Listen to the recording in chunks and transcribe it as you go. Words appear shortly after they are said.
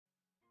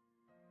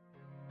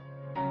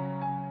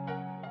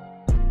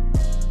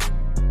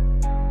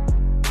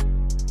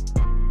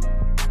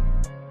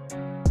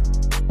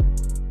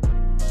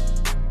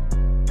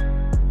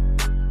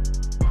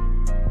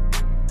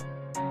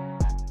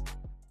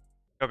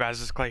Guys,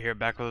 it's Klay here,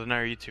 back with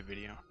another YouTube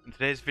video. In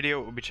today's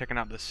video, we'll be checking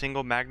out the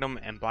single Magnum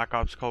and Black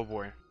Ops Cold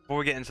War. Before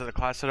we get into the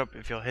class setup,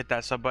 if you'll hit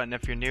that sub button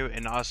if you're new,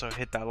 and also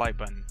hit that like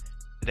button.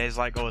 Today's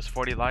like goal is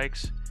 40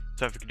 likes,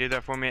 so if you could do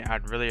that for me,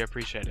 I'd really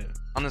appreciate it.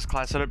 On this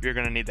class setup, you're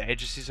going to need the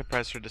agency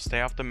suppressor to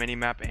stay off the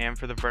minimap and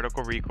for the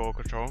vertical recoil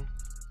control.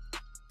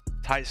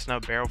 Tight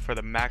snub barrel for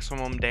the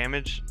maximum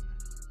damage.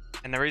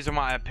 And the reason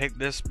why I picked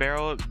this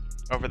barrel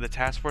over the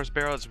task force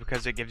barrel is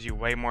because it gives you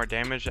way more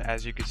damage.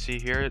 As you can see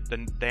here, the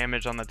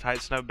damage on the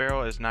tight snub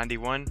barrel is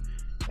 91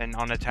 and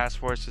on the task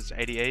force it's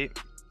 88.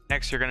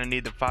 Next, you're going to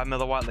need the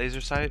 5mm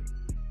laser sight,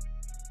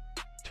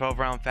 12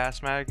 round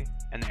fast mag,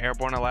 and the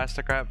airborne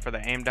elastic wrap for the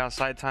aim down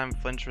sight time,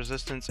 flinch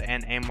resistance,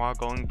 and aim while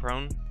going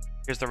prone.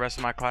 Here's the rest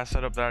of my class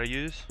setup that I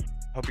use.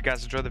 Hope you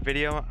guys enjoy the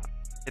video.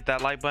 Hit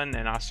that like button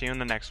and I'll see you in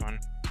the next one.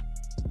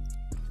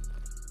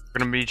 We're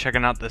going to be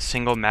checking out the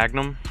single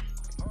Magnum.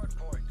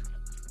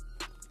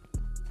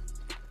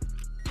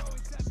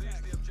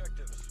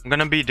 I'm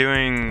gonna be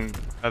doing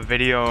a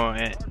video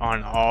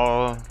on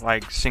all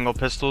like single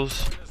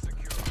pistols.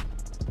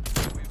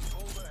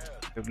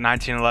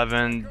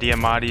 1911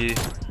 diamatti.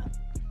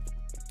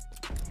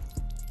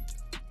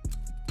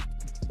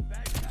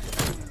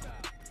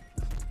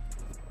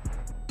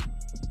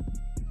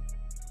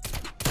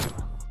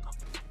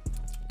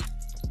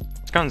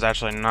 This gun's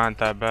actually not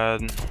that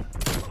bad.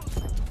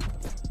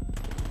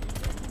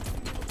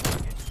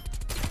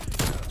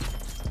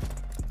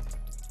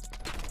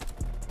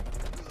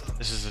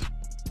 This is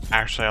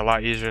actually a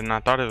lot easier than I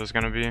thought it was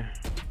going to be.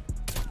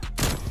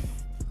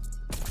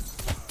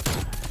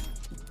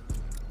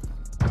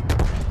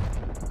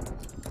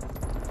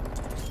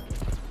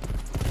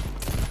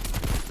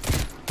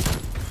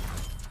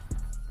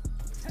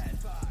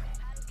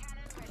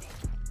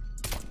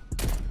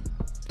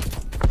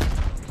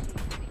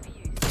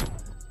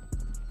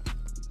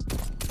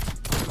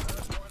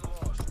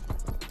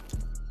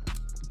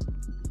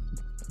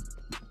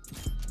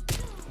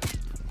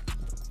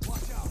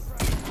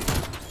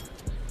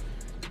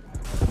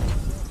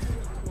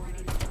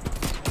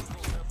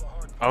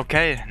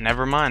 Okay,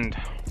 never mind.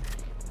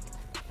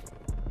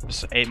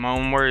 Just ate my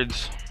own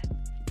words.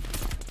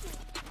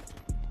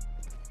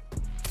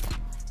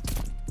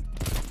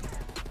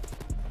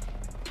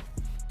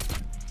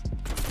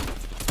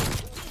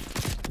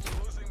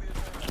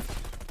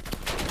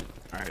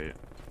 Alright.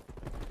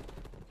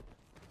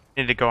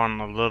 Need to go on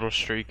a little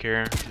streak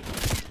here.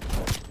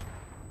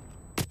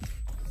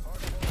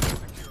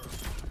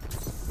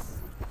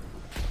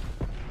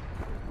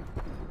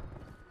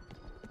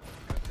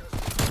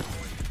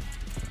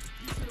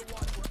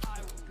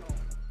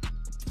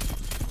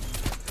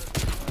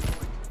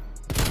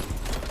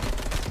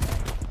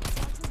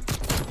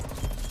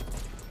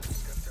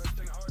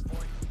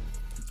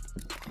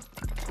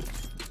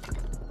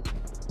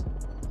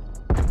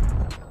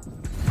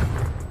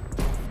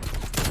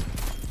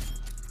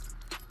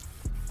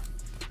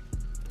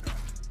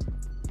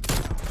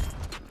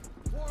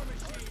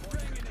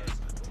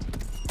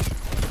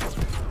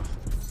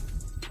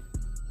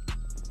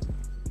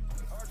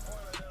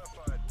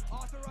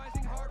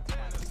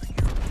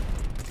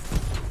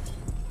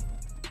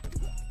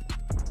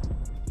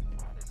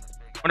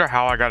 Wonder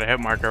how I got a hit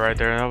marker right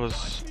there. That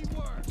was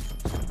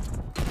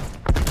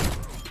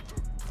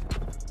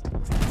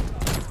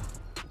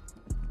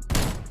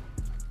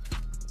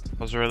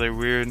really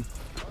weird.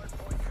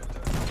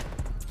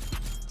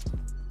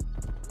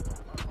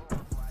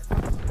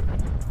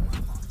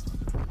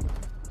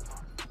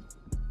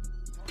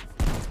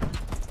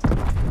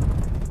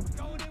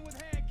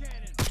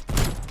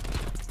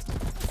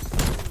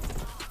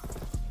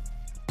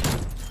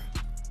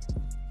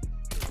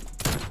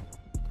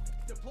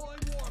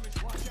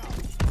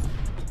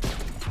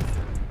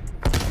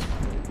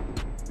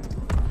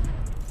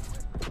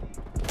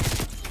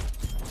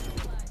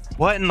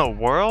 What in the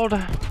world?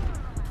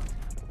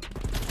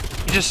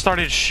 He just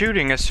started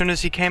shooting as soon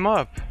as he came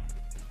up.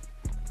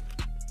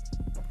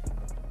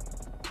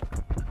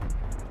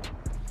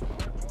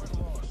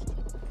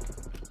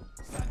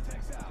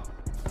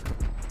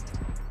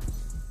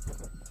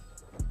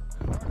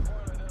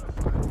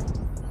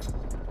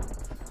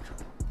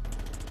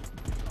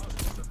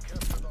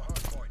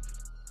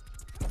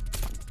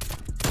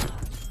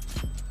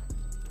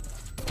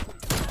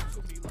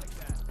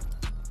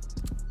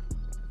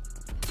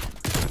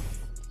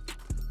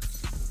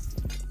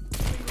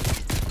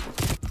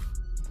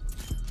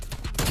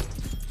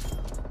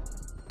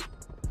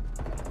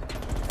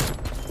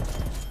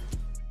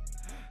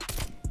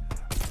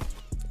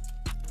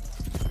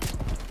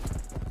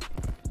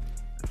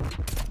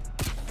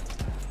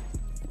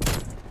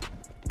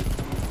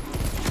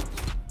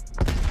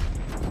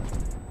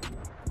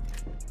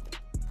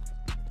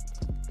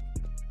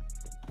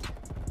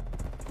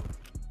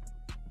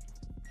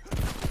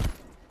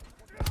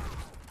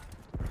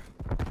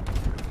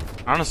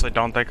 I honestly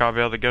don't think I'll be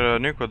able to get a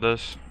nuke with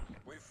this.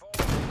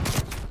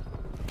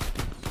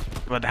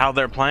 But how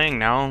they're playing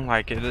now,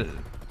 like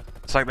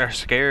it's like they're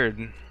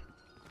scared.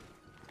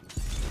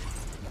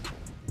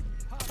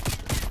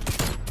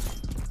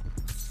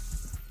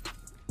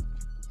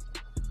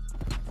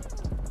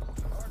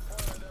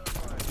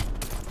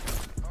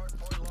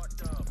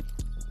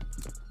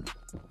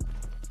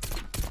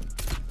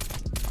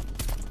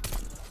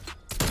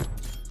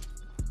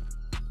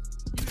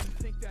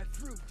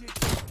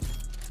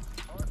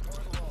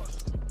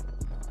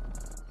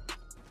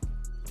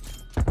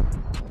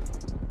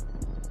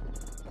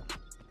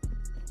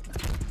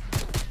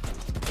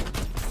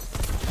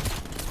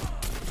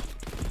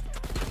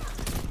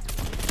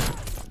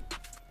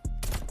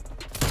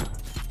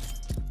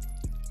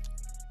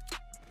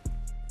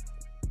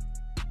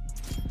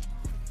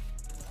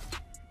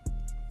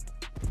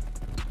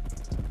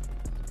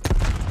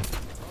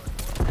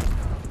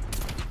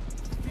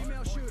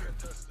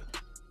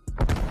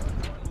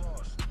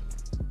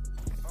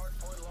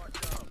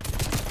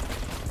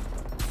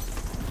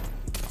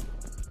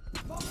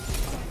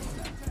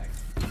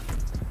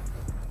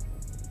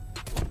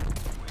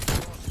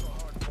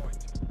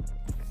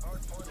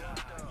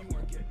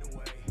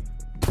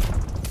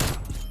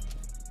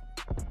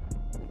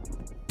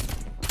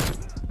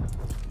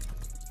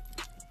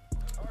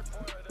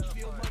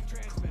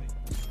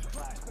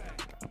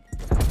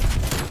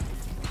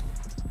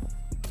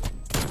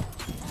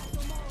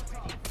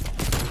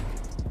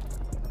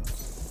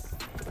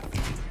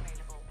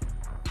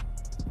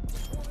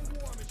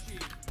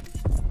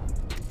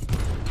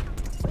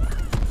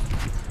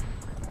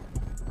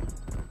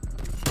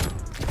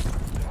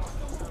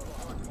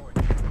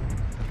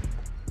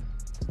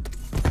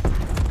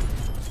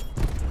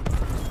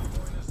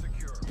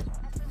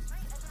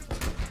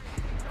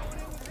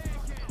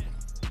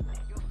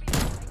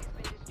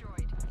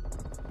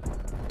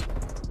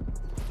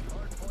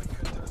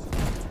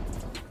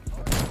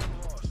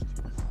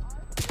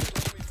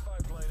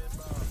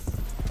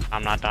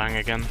 I'm not dying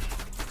again. Is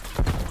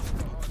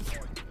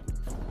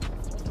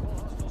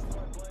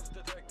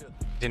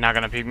he not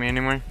gonna peek me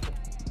anymore?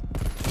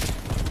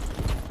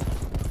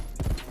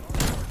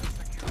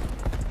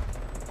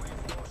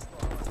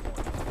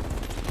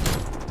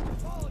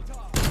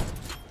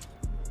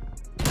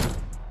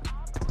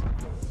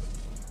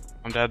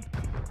 I'm dead.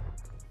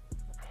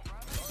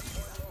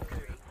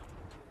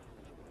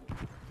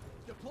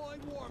 Deploying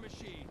war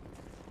machine.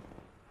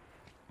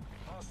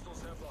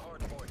 Hostiles have the hard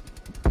point.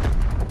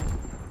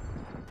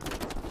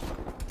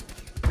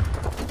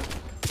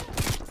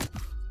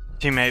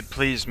 Teammate,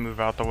 please move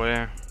out the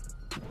way.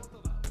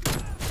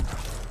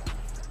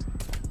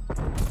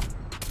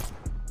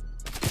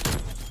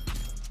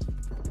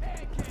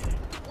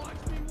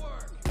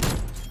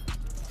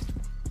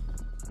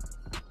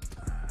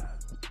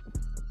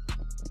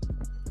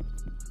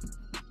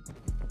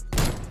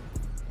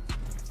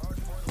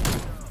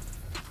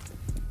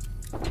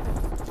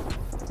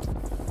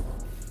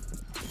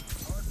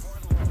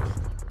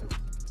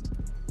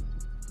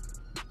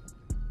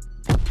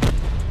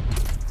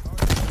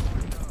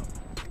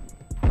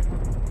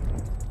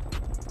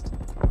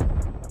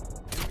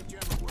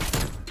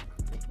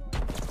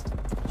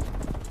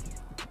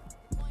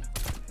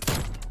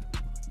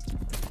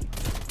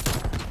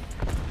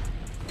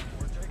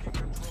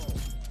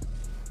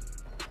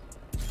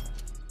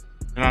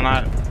 No,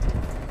 not.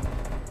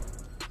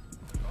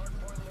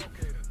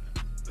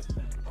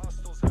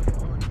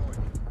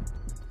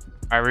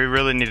 Alright, we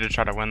really need to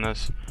try to win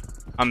this.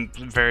 I'm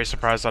very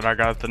surprised that I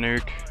got the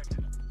nuke.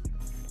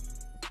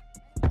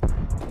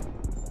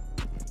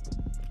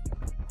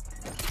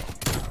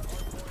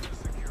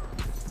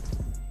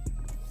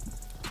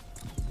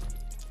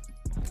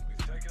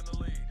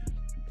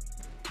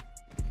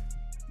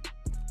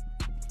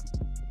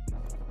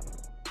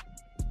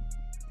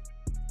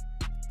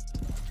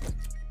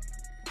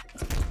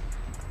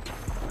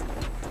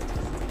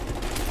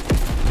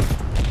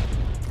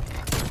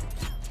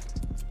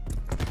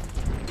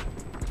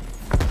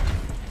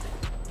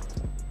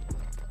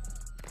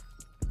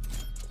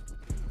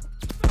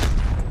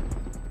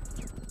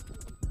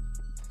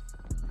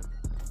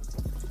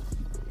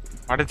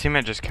 Why did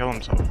teammate just kill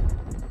himself?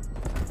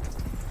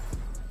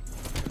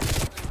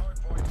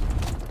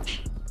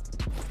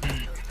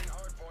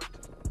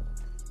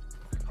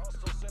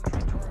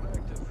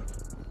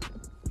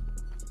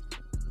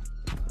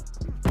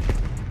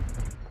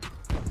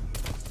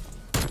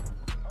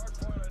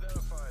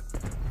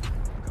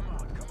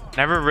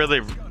 Never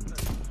really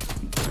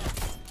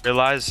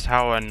realized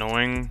how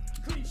annoying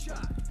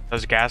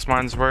those gas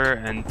mines were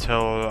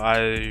until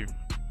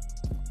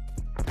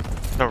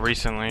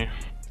recently.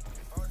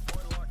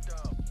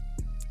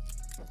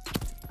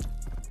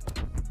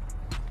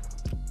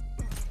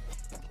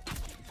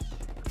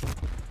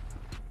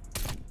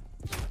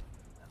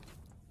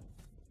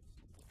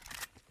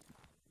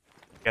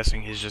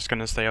 Guessing he's just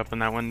gonna stay up in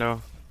that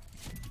window.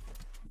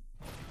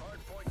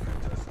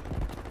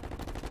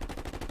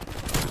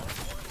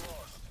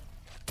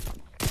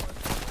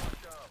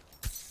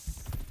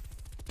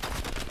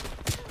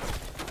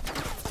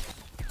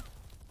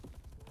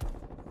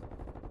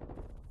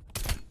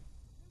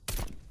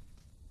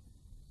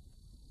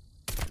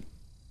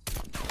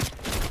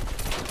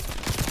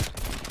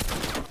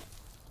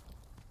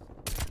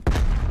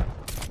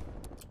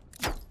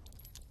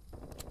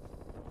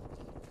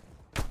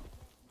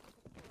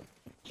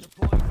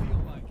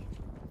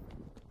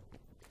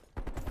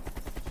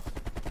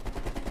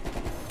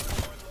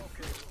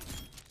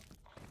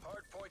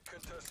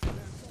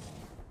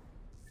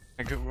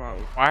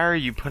 Why are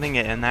you putting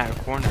it in that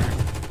corner?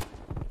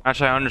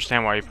 Actually, I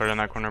understand why you put it in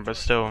that corner, but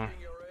still.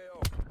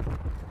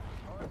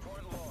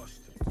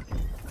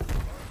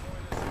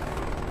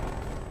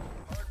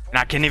 And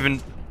I can't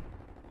even.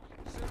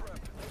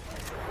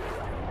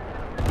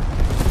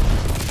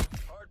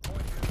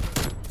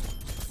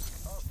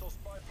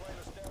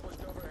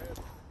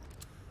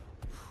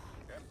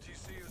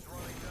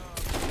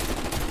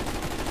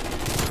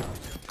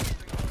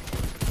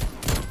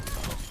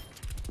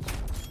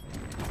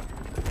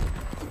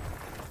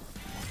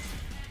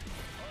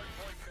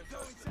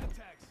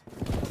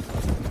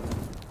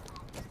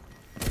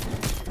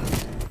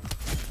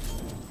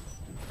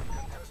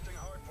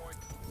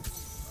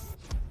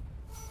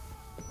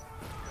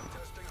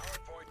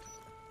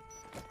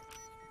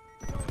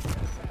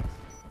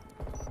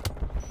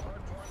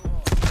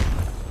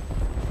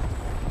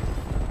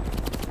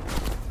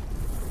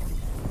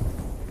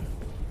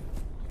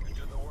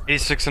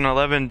 Six and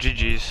 11,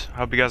 GG's.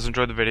 Hope you guys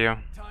enjoyed the video.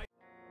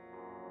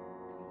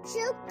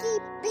 Chooky